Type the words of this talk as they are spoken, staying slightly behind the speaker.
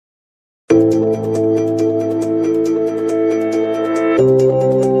What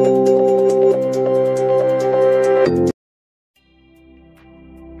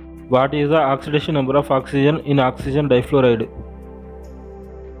is the oxidation number of oxygen in oxygen difluoride?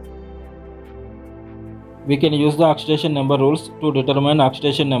 We can use the oxidation number rules to determine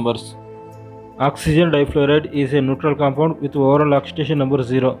oxidation numbers. Oxygen difluoride is a neutral compound with overall oxidation number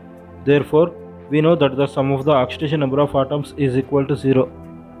 0. Therefore, we know that the sum of the oxidation number of atoms is equal to 0.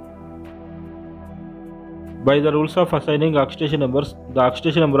 By the rules of assigning oxidation numbers, the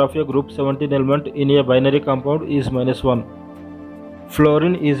oxidation number of a group 17 element in a binary compound is -1.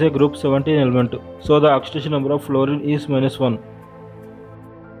 Fluorine is a group 17 element, so the oxidation number of fluorine is -1.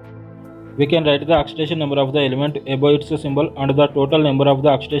 We can write the oxidation number of the element above its symbol and the total number of the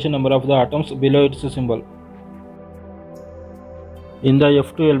oxidation number of the atoms below its symbol. In the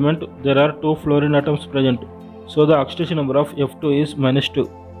F2 element, there are 2 fluorine atoms present, so the oxidation number of F2 is -2.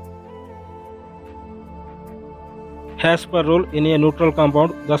 As per rule, in a neutral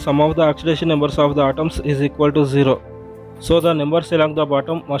compound, the sum of the oxidation numbers of the atoms is equal to 0. So the numbers along the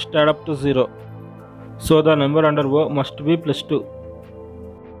bottom must add up to 0. So the number under O must be +2.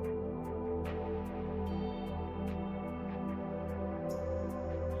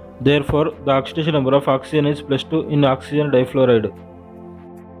 Therefore, the oxidation number of oxygen is +2 in oxygen difluoride.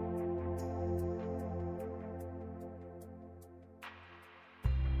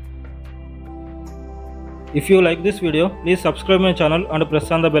 If you like this video, please subscribe my channel and press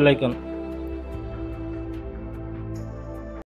on the bell icon.